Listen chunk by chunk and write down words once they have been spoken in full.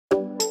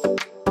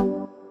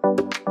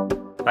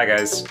Hi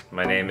guys,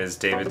 my name is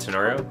David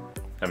Tenorio.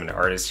 I'm an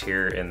artist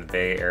here in the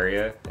Bay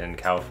Area in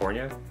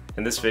California.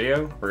 In this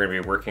video, we're going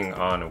to be working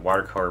on a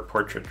watercolor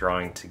portrait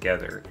drawing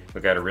together.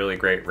 We've got a really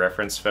great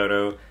reference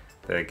photo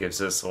that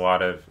gives us a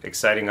lot of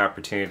exciting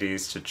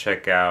opportunities to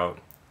check out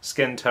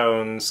skin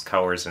tones,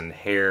 colors in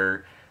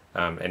hair,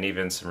 and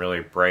even some really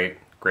bright,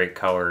 great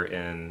color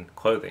in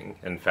clothing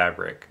and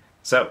fabric.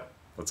 So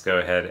let's go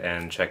ahead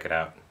and check it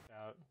out.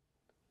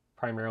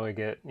 Primarily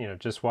get,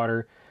 just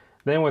water.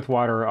 Then with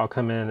water, I'll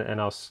come in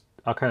and I'll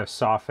kind of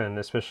soften,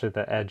 especially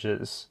the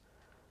edges,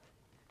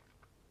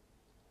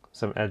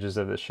 some edges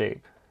of the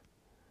shape.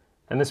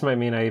 And this might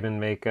mean I even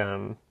make,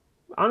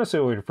 honestly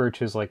what we refer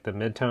to as like the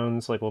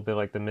midtones, like a little bit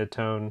like the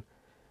midtone.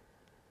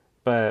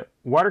 But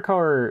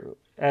watercolor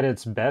at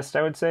its best,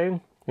 I would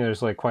say,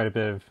 there's like quite a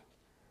bit of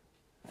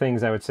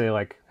things I would say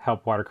like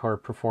help watercolor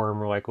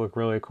perform or like look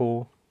really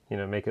cool,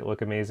 make it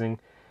look amazing.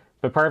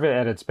 But part of it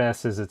at its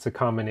best is it's a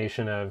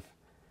combination of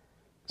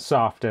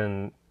soft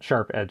and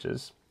sharp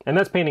edges. And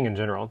that's painting in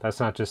general. That's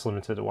not just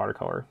limited to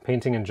watercolor.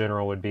 Painting in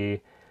general would be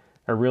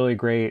a really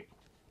great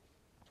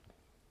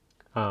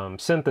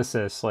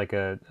synthesis, like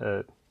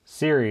a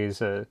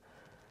series, a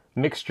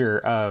mixture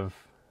of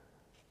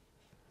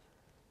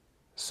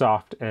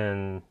soft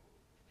and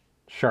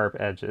sharp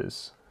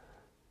edges.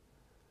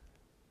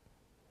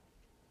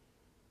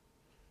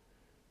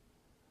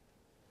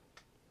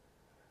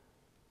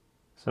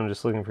 So I'm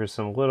just looking for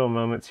some little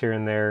moments here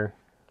and there,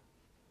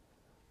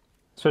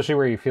 especially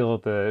where you feel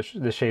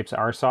the shapes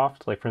are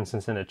soft, like for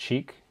instance in a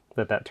cheek,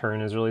 that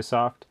turn is really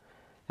soft.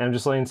 And I'm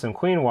just laying some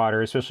clean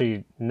water,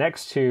 especially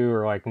next to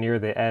or like near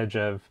the edge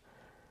of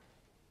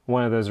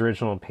one of those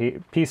original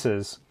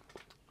pieces,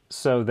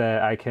 so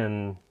that I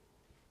can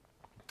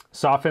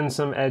soften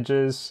some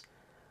edges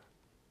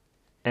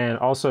and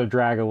also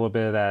drag a little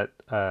bit of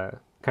that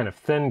kind of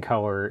thin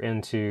color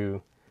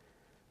into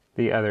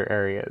the other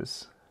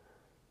areas.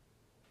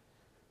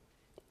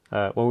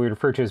 What we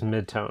refer to as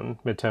midtone.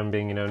 Midtone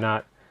being,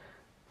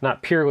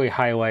 not purely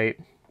highlight,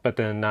 but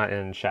then not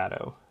in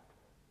shadow.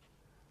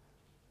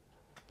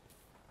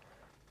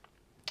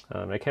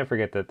 I can't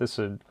forget that this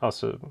would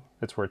also,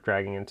 it's worth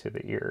dragging into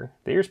the ear.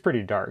 The ear's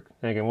pretty dark.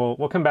 And again,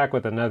 we'll come back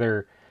with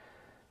another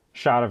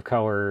shot of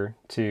color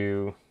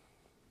to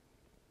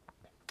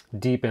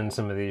deepen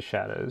some of these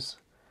shadows.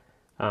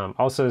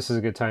 Also, this is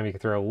a good time you can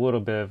throw a little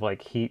bit of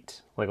like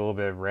heat, like a little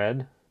bit of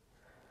red.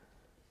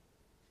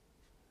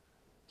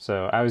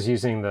 So I was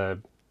using the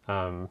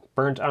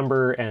burnt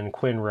umber and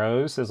quin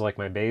rose as like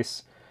my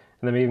base,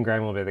 and then even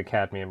grabbing a little bit of the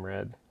cadmium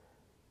red.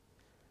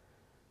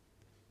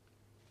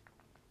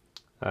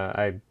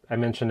 I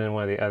mentioned in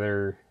one of the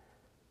other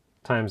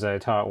times I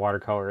taught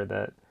watercolor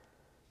that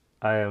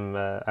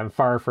I'm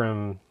far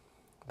from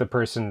the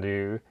person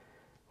to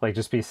like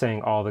just be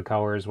saying all the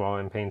colors while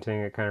I'm painting.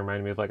 It kind of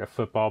reminded me of like a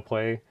football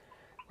play,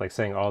 like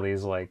saying all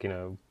these like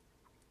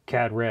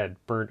cad red,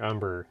 burnt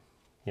umber,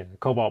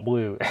 cobalt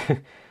blue.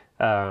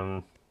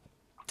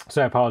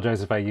 So I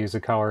apologize if I use a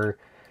color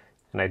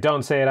and I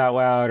don't say it out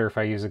loud, or if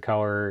I use a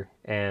color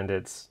and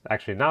it's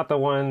actually not the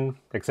one,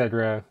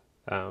 etc.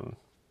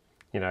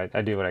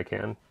 I do what I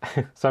can.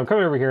 So I'm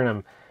coming over here and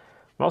I'm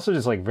also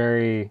just like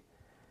very,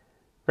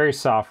 very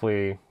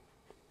softly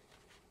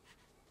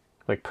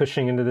like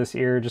pushing into this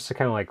ear just to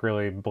kind of like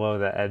really blow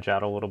the edge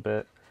out a little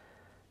bit.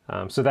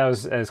 So that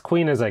was as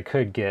clean as I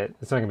could get.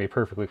 It's not gonna be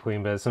perfectly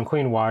clean, but some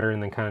clean water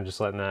and then kind of just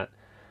letting that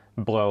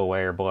blow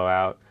away or blow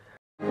out.